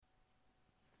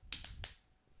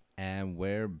And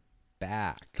we're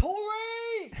back.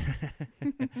 Tori!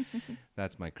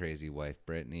 That's my crazy wife,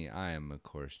 Brittany. I am, of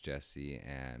course, Jesse,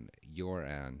 and you're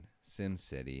on Syms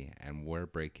City, and we're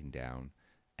breaking down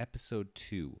episode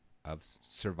 2 of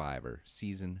Survivor,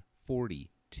 season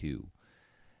 42.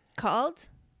 Called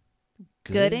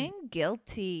Good and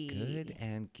Guilty. Good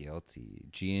and Guilty.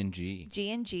 G&G.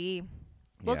 G&G.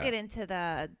 We'll get into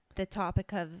the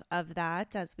topic of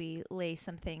that as we lay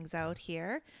some things out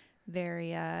here.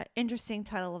 Very interesting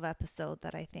title of episode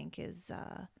that I think is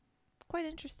quite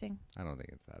interesting. I don't think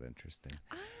it's that interesting.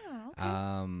 Oh,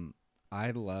 okay. I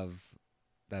love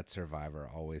that Survivor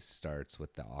always starts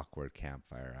with the awkward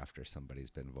campfire after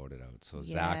somebody's been voted out. So Yes.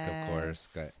 Zach, of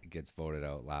course, gets voted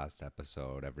out last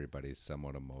episode. Everybody's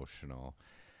somewhat emotional.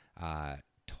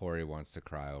 Tori wants to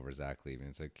cry over Zach leaving.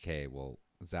 It's like, okay, well,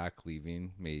 Zach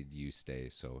leaving made you stay,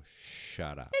 so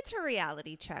shut up. It's a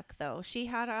reality check, though. She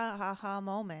had a ha-ha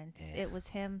moment. Yeah. It was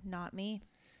him, not me.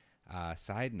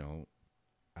 Side note,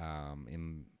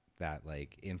 in that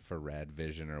like infrared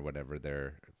vision or whatever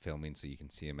they're filming so you can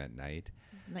see him at night.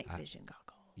 Night vision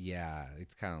goggles. Yeah,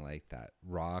 it's kind of like that.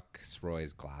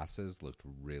 Roy's glasses looked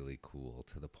really cool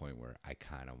to the point where I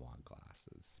kind of want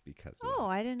glasses because of that.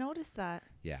 I didn't notice that.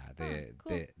 Yeah,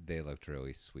 cool. they looked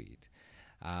really sweet.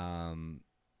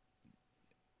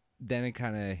 Then it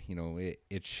kind of,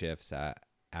 it shifts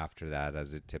after that,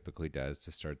 as it typically does,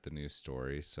 to start the new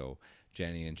story. So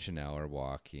Jenny and Chanel are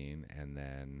walking, and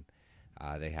then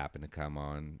they happen to come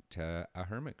on to a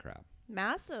hermit crab.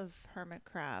 Massive hermit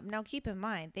crab. Now, keep in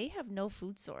mind, they have no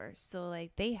food source. So,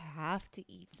 like, they have to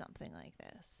eat something like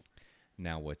this.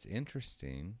 Now, what's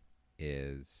interesting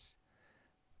is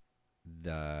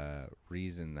the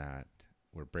reason that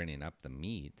we're bringing up the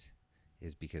meat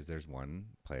is because there's one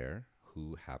player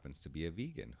who happens to be a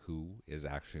vegan, who is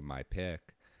actually my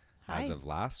pick as of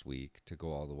last week to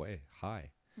go all the way.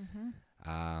 Hi.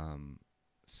 Mm-hmm.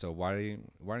 So why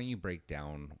don't you break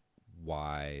down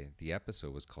why the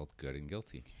episode was called Good and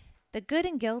Guilty? The good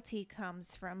and guilty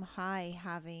comes from Hai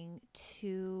having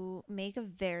to make a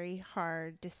very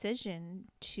hard decision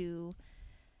to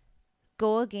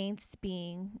go against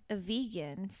being a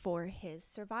vegan for his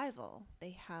survival.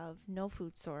 They have no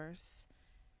food source.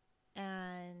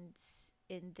 And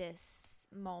in this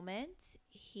moment,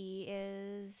 he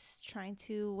is trying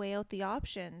to weigh out the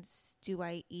options. Do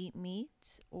I eat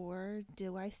meat or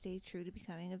do I stay true to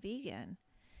becoming a vegan?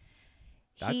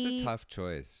 That's a tough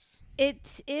choice.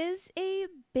 It is a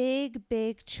big,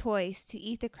 big choice to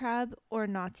eat the crab or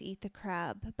not to eat the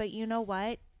crab. But you know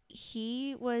what?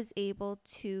 He was able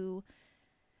to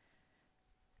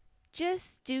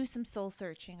just do some soul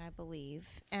searching, I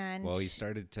believe. And well, he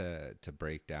started to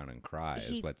break down and cry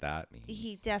is what that means.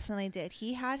 He definitely did.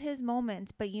 He had his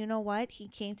moments, but you know what? He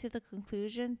came to the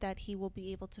conclusion that he will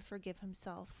be able to forgive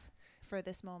himself for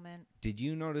this moment. Did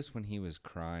you notice when he was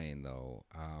crying, though,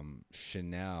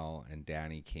 Chanel and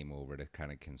Danny came over to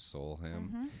kind of console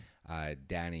him? Mm-hmm.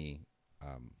 Danny,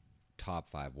 top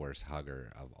 5 worst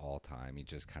hugger of all time. He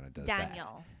just kind of does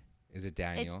Daniel. that. Is it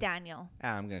Daniel? It's Daniel.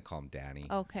 I'm going to call him Danny.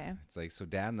 Okay. It's like, so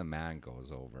Dan the man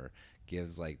goes over,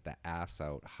 gives like the ass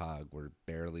out hug where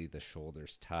barely the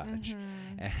shoulders touch.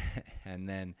 Mm-hmm. And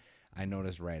then I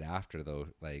noticed right after, though,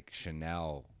 like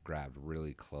Chanel grabbed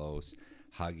really close,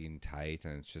 hugging tight.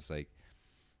 And it's just like,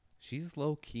 she's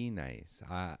low key nice.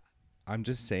 I'm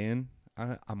just saying,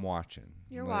 I'm watching.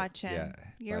 You're watching. Yeah.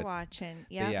 You're watching.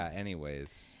 Yeah. Yeah.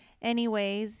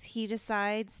 Anyways, he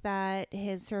decides that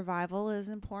his survival is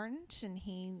important and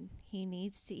he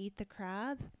needs to eat the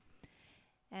crab.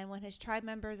 And when his tribe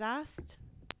members asked,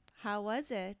 how was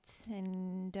it?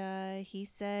 And he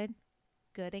said,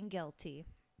 good and guilty.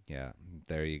 Yeah,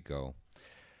 there you go.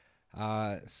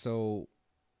 So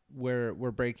we're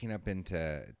breaking up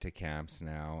into camps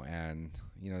now, and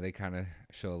they kind of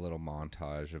show a little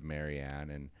montage of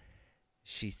Marianne, and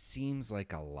she seems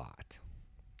like a lot.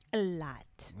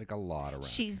 Like a lot around.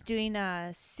 She's doing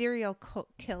a serial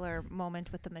killer moment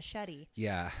with the machete.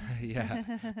 Yeah.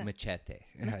 Machete.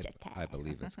 I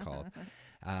believe it's called.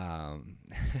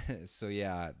 So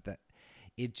yeah, that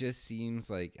it just seems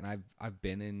like, and I've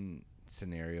been in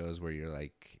scenarios where you're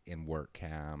like in work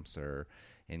camps or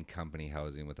in company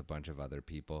housing with a bunch of other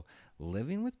people.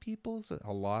 Living with people's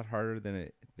a lot harder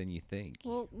than you think.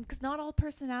 Well, because not all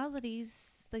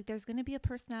personalities, like there's going to be a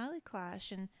personality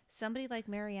clash, and somebody like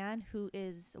Marianne who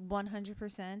is 100%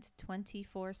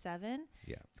 24/7,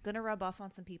 it's going to rub off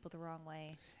on some people the wrong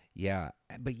way. Yeah,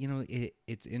 but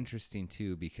it's interesting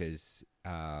too because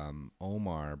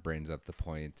Omar brings up the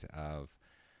point of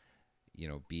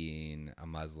being a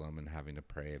Muslim and having to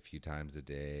pray a few times a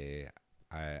day.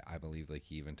 I believe like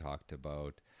he even talked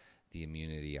about the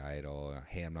immunity idol.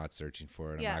 Hey, I'm not searching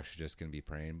for it. Yeah. I'm actually just going to be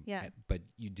praying. Yeah. But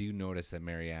you do notice that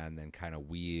Marianne then kind of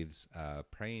weaves a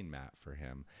praying mat for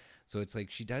him. So it's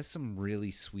like she does some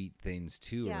really sweet things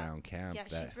too around camp. Yeah,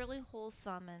 she's really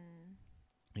wholesome, and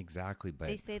exactly. But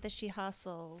they say that she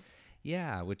hustles.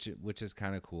 yeah, which is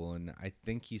kind of cool, and I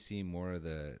think you see more of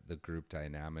the group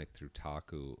dynamic through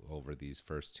Taku over these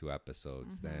first 2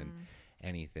 episodes than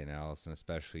anything else, and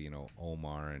especially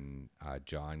Omar and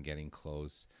John getting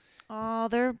close. Oh,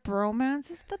 their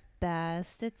bromance is the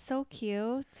best. It's so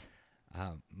cute.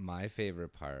 My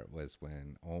favorite part was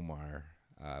when Omar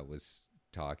was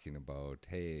talking about,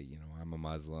 hey, I'm a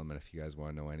Muslim, and if you guys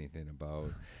want to know anything about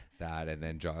that, and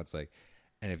then John's like,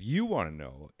 and if you want to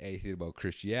know anything about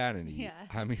Christianity,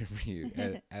 I'm here for you.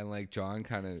 And like John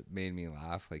kind of made me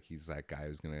laugh. Like he's that guy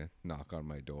who's going to knock on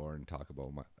my door and talk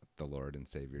about the Lord and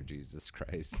Savior Jesus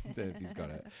Christ. And if he's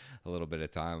got a little bit of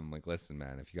time, I'm like, listen,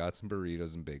 man, if you got some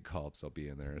burritos and big gulps, I'll be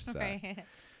in there a sec.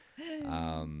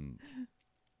 Right.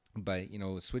 But,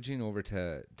 switching over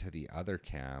to the other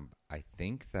camp, I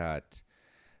think that,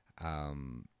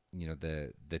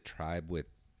 the tribe with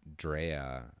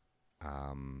Drea,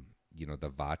 the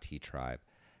Vati tribe,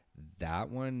 that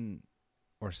one,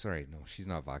 or sorry, no, she's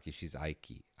not Vaki, she's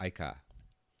Ika.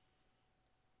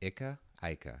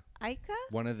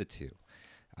 One of the two.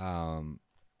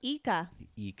 Ika.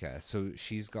 So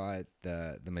she's got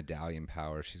the medallion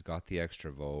power. She's got the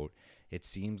extra vote. It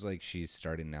seems like she's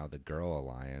starting now the Girl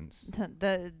Alliance.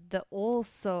 The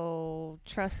also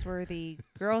trustworthy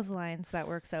Girls Alliance that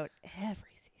works out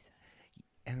every season.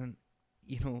 And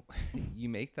you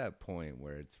make that point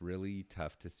where it's really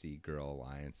tough to see Girl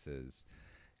Alliances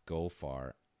go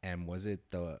far. And was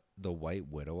it the White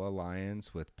Widow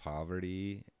Alliance with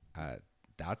Poverty?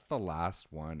 That's the last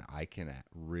one I can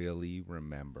really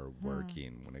remember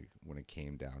working when it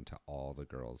came down to all the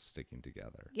girls sticking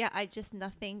together. Yeah,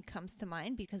 nothing comes to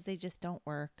mind because they just don't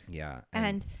work. Yeah.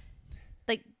 And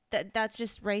like that's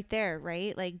just right there,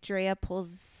 right? Like Drea pulls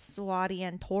Swati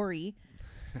and Tori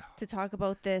to talk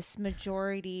about this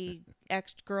majority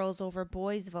girls over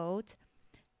boys vote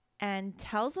and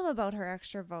tells them about her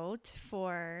extra vote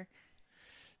for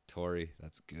Tori.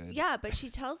 That's good. Yeah, but she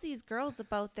tells these girls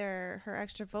about her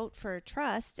extra vote for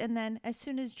trust, and then as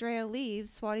soon as Drea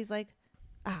leaves, Swati's like,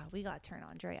 we got to turn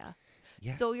on Drea.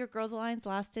 Yeah. So your Girls Alliance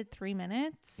lasted 3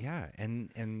 minutes? Yeah, and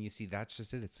you see, that's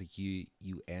just it. It's like you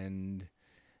end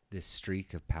this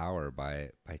streak of power by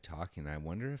talking. I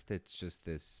wonder if it's just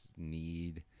this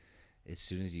need, as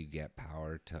soon as you get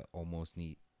power, to almost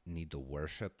need the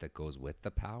worship that goes with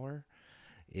the power.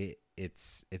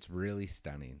 It's really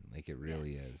stunning. Like it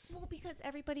really is. Well, because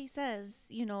everybody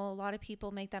says, a lot of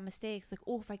people make that mistake. It's like,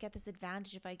 oh, if I get this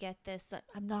advantage, if I get this,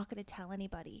 I'm not going to tell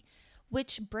anybody.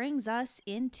 Which brings us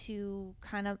into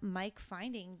kind of Mike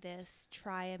finding this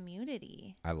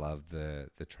tri-immunity. I love the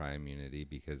tri-immunity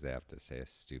because they have to say a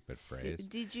stupid phrase.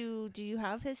 Do you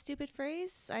have his stupid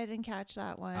phrase? I didn't catch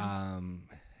that one.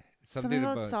 Something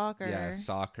about soccer. Yeah,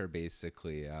 soccer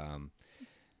basically.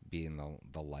 Being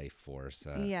the life force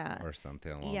or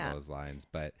something along those lines.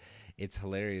 But it's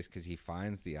hilarious because he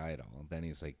finds the idol. Then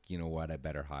he's like, you know what? I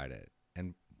better hide it.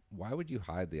 And why would you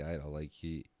hide the idol? Like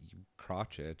you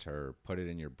crotch it or put it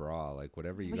in your bra, like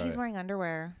whatever you got. He's wearing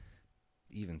underwear.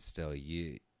 Even still,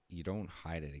 you don't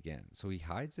hide it again. So he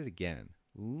hides it again,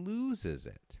 loses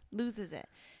it.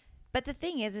 But the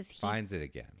thing is he finds it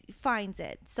again. Finds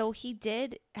it. So he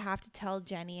did have to tell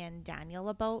Jenny and Daniel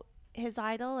about his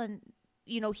idol, and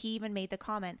he even made the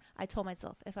comment, I told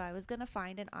myself, if I was going to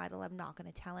find an idol, I'm not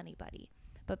going to tell anybody.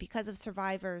 But because of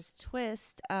Survivor's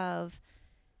twist of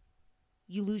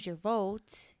you lose your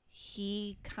vote,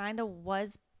 he kind of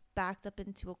was backed up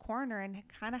into a corner and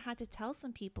kind of had to tell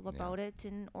some people about it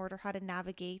in order how to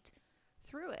navigate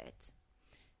through it.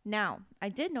 Now, I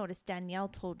did notice Danielle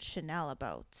told Chanel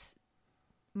about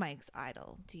Mike's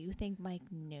idol. Do you think Mike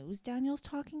knows Daniel's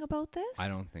talking about this? I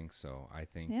don't think so. I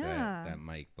think that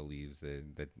Mike believes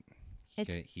that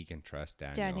he can trust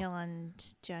Daniel and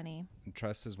Jenny.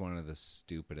 Trust is one of the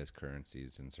stupidest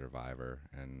currencies in Survivor,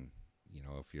 and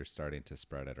if you're starting to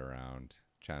spread it around,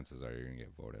 chances are you're gonna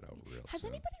get voted out real soon. Has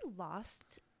anybody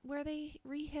lost where they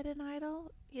re-hit an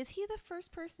idol? Is he the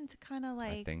first person to kind of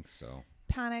like? I think so.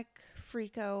 Panic,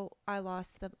 freak out. I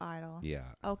lost the idol.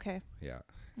 Yeah. Okay. Yeah.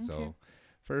 Okay. So.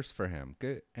 First for him.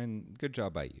 Good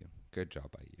job by you.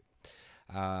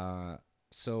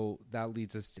 So that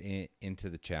leads us into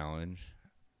the challenge.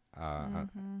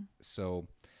 So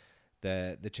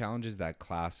the challenge is that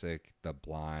classic, the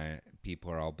blind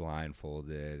people are all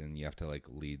blindfolded and you have to like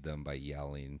lead them by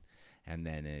yelling, and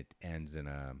then it ends in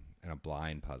a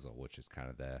blind puzzle, which is kind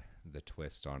of the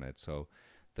twist on it. So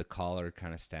the caller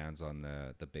kind of stands on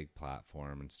the big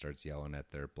platform and starts yelling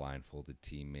at their blindfolded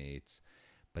teammates.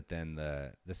 But then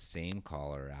the same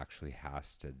caller actually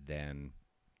has to then,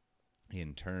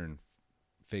 in turn,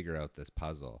 figure out this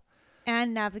puzzle.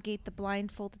 And navigate the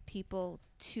blindfolded people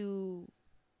to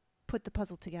put the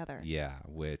puzzle together. Yeah,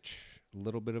 which, a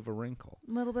little bit of a wrinkle.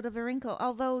 A little bit of a wrinkle.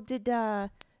 Although,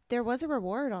 there was a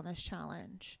reward on this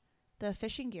challenge. The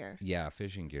fishing gear. Yeah,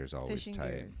 fishing gear is always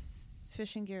tight.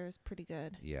 Fishing gear is pretty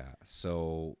good. Yeah,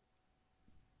 so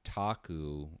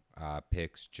Taku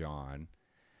picks John,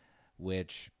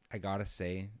 which I gotta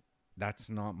say, that's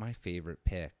not my favorite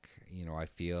pick. You know, I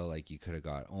feel like you could have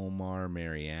got Omar,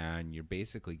 Marianne. You're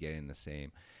basically getting the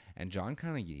same. And John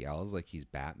kind of yells like he's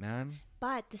Batman.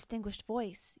 But distinguished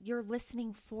voice. You're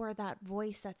listening for that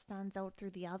voice that stands out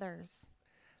through the others.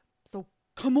 So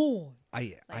come on.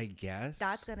 I guess.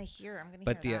 That's going to hear. I'm going to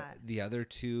but hear that. But the other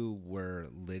two were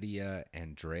Lydia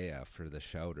and Drea for the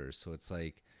shouters. So it's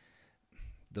like,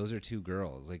 those are two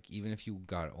girls. Like, even if you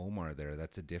got Omar there,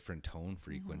 that's a different tone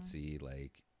frequency.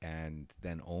 Like, and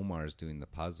then Omar's doing the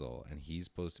puzzle, and he's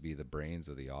supposed to be the brains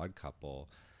of the odd couple.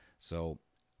 So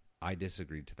I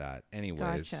disagreed to that.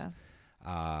 Anyways,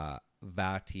 gotcha.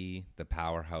 Vati, the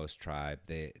powerhouse tribe,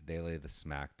 they lay the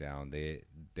smack down. They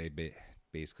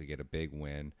basically get a big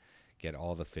win, get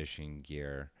all the fishing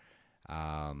gear.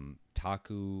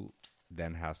 Taku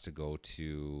then has to go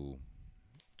to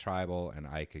tribal, and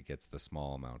Aika gets the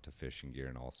small amount of fishing gear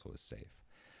and also is safe.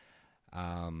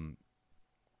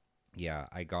 Yeah,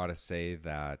 I gotta say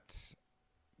that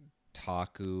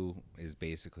Taku is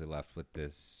basically left with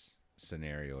this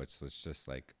scenario. It's just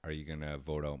like, are you gonna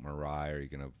vote out Mariah, or are you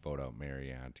gonna vote out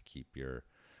Marianne to keep your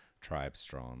tribe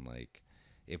strong? Like,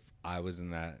 if I was in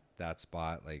that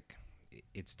spot, like,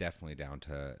 it's definitely down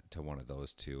to one of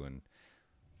those two. And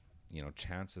you know,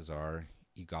 chances are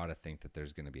you gotta think that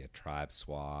there's gonna be a tribe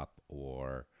swap,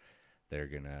 or they're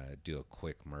gonna do a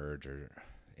quick merge or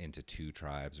into two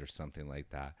tribes or something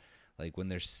like that. Like, when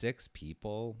there's 6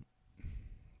 people,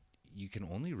 you can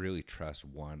only really trust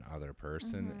one other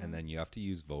person, and then you have to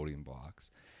use voting blocks.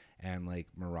 And like,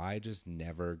 Mariah just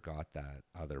never got that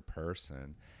other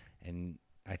person. And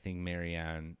I think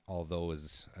Marianne, although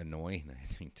is annoying, I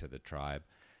think, to the tribe,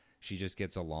 she just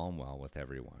gets along well with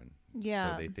everyone.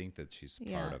 Yeah. So they think that she's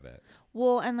part of it.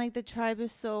 Well, and like, the tribe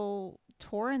is so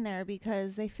torn there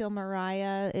because they feel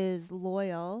Mariah is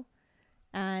loyal,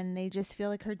 and they just feel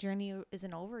like her journey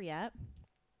isn't over yet,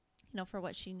 you know, for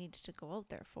what she needs to go out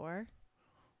there for.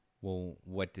 Well,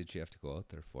 what did she have to go out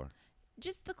there for?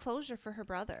 Just the closure for her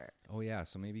brother. Oh, yeah.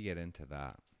 So maybe get into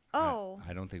that. Oh.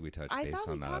 I don't think we touched base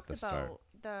on that at the start. I thought we talked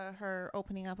about her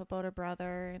opening up about her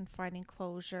brother and finding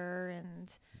closure.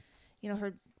 And, you know,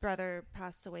 her brother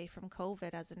passed away from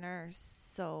COVID as a nurse.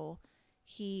 So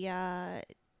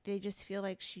they just feel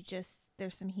like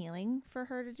there's some healing for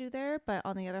her to do there. But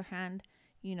on the other hand,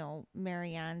 you know,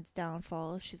 Marianne's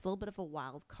downfall, she's a little bit of a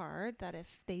wild card that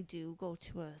if they do go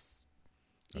to a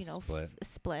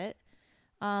split.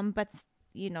 But,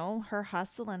 you know, her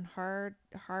hustle and hard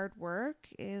work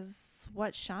is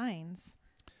what shines.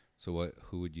 So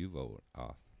who would you vote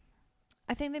off?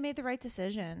 I think they made the right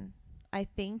decision. I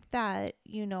think that,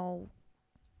 you know,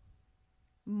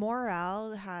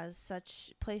 morale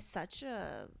plays such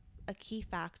a key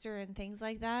factor in things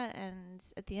like that, and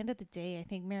at the end of the day, I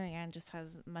think Marianne just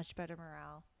has much better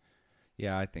morale.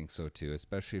 Yeah, I think so too,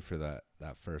 especially for that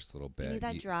first little bit. You need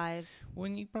that drive.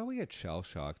 When you probably get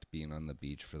shell-shocked being on the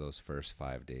beach for those first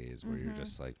 5 days where you're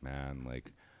just like, man,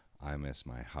 like, I miss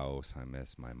my house, I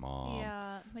miss my mom.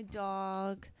 Yeah, my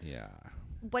dog. Yeah.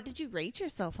 What did you rate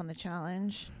yourself on the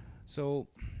challenge? So,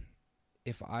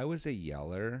 if I was a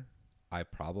yeller, I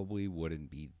probably wouldn't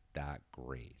be that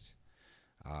great.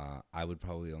 I would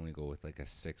probably only go with like a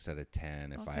 6 out of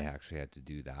 10 if I actually had to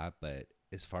do that. But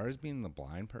as far as being the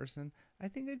blind person, I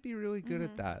think I'd be really good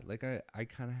at that. Like, I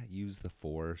kind of use the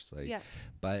force. Like,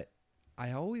 but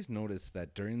I always notice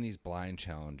that during these blind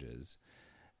challenges,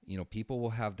 you know, people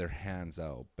will have their hands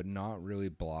out, but not really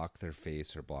block their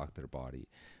face or block their body.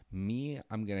 Me,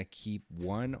 I'm going to keep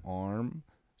one arm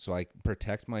so I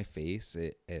protect my face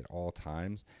at all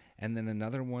times. And then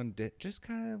another one just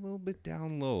kind of a little bit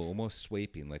down low, almost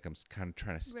swiping, like I'm kind of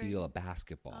trying to steal a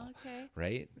basketball,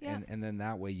 right? Yeah. And then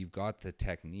that way you've got the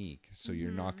technique, so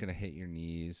you're not going to hit your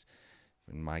knees.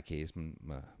 In my case,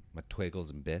 my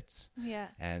twiggles and bits. Yeah.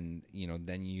 And, you know,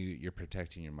 then you're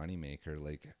protecting your moneymaker.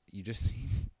 Like, you just see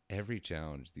every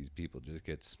challenge, these people just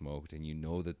get smoked, and you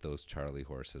know that those Charlie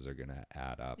horses are going to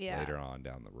add up later on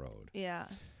down the road. Yeah.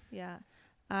 Yeah.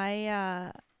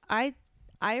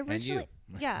 I And you. originally,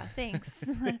 yeah, thanks.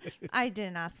 I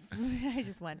didn't ask. I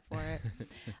just went for it.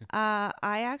 I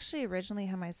actually originally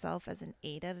had myself as an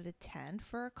 8 out of 10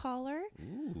 for a collar,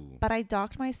 Ooh. but I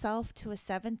docked myself to a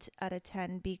 7 out of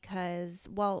 10 because,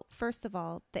 well, first of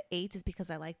all, the 8 is because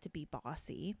I like to be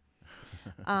bossy,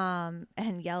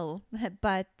 and yell,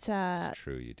 but It's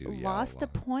true, you do. lost a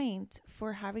point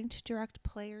for having to direct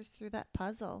players through that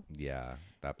puzzle. Yeah,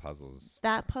 that puzzle's.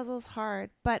 That puzzle's hard,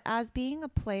 but as being a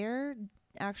player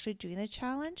actually doing the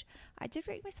challenge, I did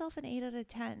rate myself an 8 out of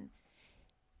 10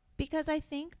 because I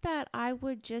think that I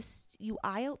would just, you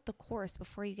eye out the course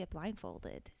before you get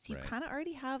blindfolded. So you Right. kind of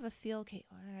already have a feel, okay,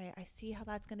 all right, I see how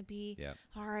that's going to be. Yeah.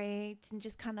 All right. And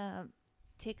just kind of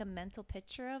take a mental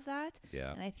picture of that.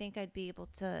 Yeah. And I think I'd be able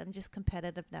to, I'm just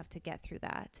competitive enough to get through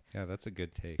that. Yeah, that's a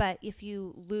good take. But if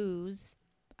you lose,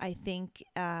 I think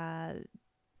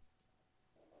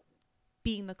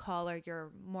being the caller,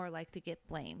 you're more likely to get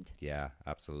blamed. Yeah,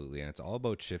 absolutely. And it's all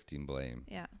about shifting blame.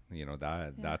 Yeah. You know,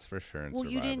 that's for sure. In Well,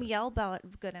 you Survivor. didn't yell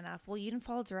good enough. Well, you didn't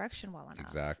follow direction well enough.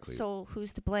 Exactly. So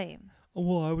who's to blame? Oh,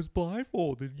 well, I was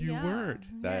blindfolded. You Yeah. weren't.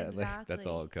 Yeah, That that's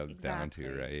exactly. all it comes down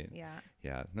to, right? Yeah.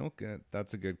 Yeah. No, good.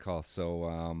 That's a good call. So,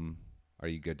 are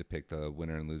you good to pick the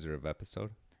winner and loser of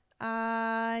episode?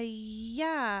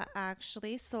 Yeah,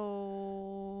 actually.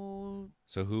 So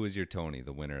So, who is your Tony,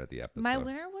 the winner of the episode? my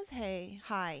winner was Hi.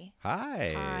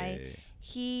 Hi.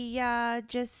 He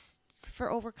just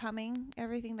for overcoming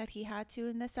everything that he had to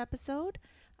in this episode,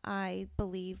 I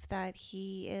believe that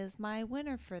he is my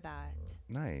winner for that.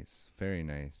 Nice. Very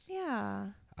nice. Yeah.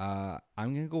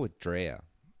 I'm gonna go with Drea.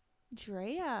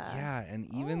 Drea. Yeah, and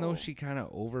even though Oh. she kind of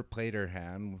overplayed her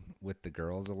hand with the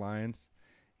Girls Alliance,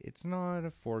 it's not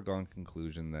a foregone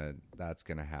conclusion that that's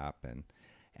going to happen.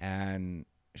 And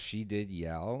she did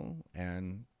yell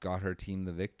and got her team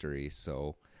the victory.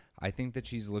 So I think that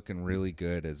she's looking really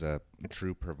good as a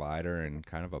true provider and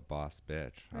kind of a boss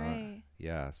bitch. Right.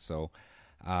 Yeah. So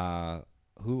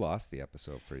who lost the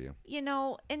episode for you? You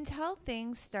know, until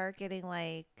things start getting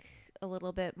like a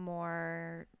little bit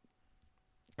more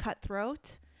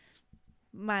cutthroat,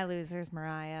 my loser's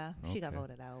Mariah. She got Okay.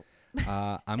 voted out.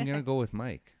 I'm going to go with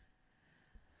Mike.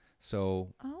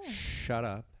 So Oh. shut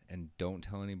up and don't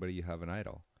tell anybody you have an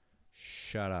idol.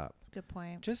 Shut up. Good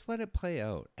point. Just let it play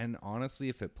out. And honestly,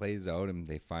 if it plays out and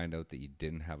they find out that you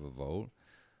didn't have a vote,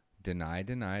 deny.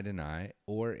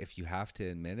 Or if you have to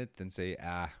admit it, then say,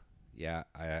 yeah,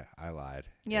 I lied.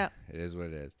 Yeah. It is what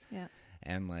it is. Yeah.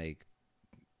 And like,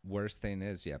 worst thing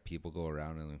is, people go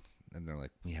around and they're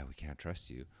like, yeah, we can't trust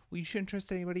you. Well, you shouldn't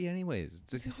trust anybody anyways.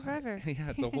 It's a Survivor.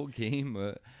 Yeah, it's a whole game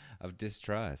of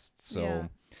distrust. So,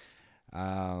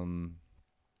 all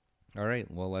right.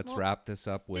 Well, let's wrap this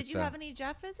up with. Did you have any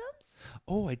Jeffisms?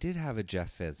 Oh, I did have a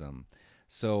Jeffism.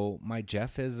 So my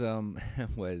Jeffism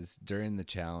was during the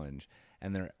challenge,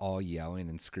 and they're all yelling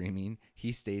and screaming.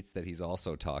 He states that he's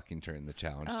also talking during the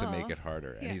challenge to make it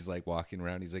harder. And he's like walking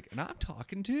around. He's like, and I'm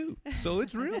talking too. So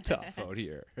it's real tough out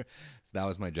here. So that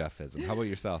was my Jeffism. How about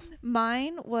yourself?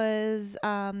 Mine was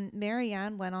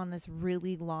Marianne went on this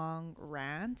really long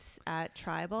rant at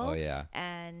Tribal. Oh, yeah.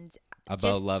 And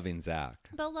About loving Zach.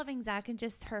 about loving Zach and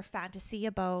just her fantasy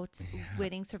about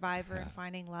winning Survivor and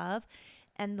finding love.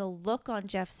 And the look on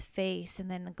Jeff's face,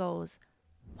 and then it goes,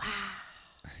 wow.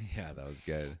 Yeah, that was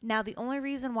good. Now, the only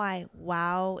reason why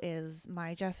wow is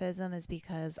my Jeffism is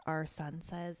because our son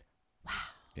says, wow.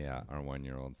 Yeah, our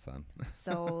 1-year-old son.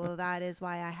 So that is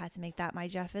why I had to make that my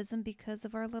Jeffism, because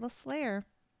of our little Slayer.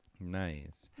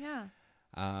 Nice. Yeah.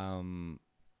 Are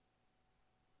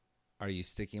you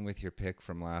sticking with your pick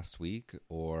from last week,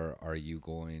 or are you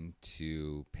going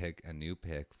to pick a new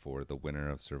pick for the winner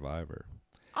of Survivor?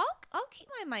 I'll keep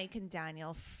my Mike and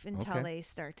Daniel until Okay. they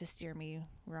start to steer me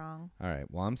wrong. All right.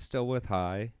 Well, I'm still with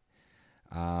High.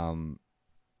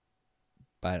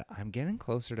 But I'm getting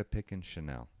closer to picking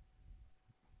Chanel.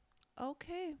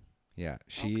 Okay. Yeah,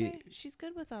 She's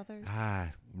good with others.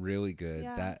 really good.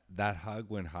 Yeah. That hug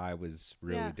when High was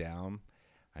really down.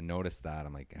 I noticed that.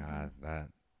 I'm like, that.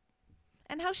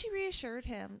 And how she reassured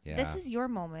him. Yeah. This is your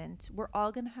moment. We're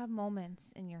all going to have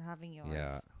moments, and you're having yours.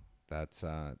 Yeah. That's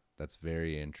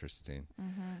very interesting.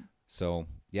 Mm-hmm. So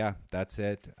yeah, that's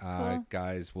it. Cool.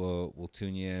 Guys, we'll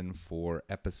tune you in for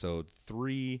episode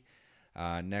 3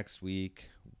 next week.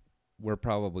 We're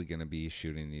probably going to be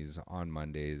shooting these on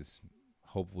Mondays,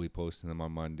 hopefully posting them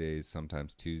on Mondays,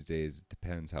 sometimes Tuesdays. It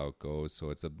depends how it goes. So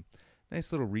it's a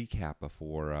nice little recap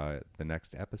before the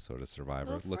next episode of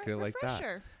Survivor. Look at it like that.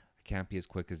 I can't be as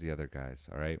quick as the other guys.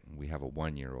 All right. We have a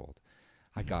 1-year-old.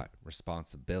 I got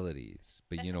responsibilities,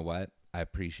 but you know what? I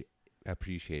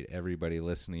appreciate everybody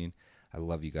listening. I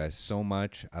love you guys so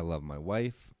much. I love my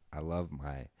wife. I love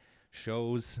my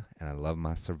shows, and I love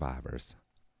my survivors.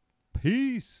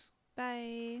 Peace.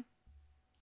 Bye.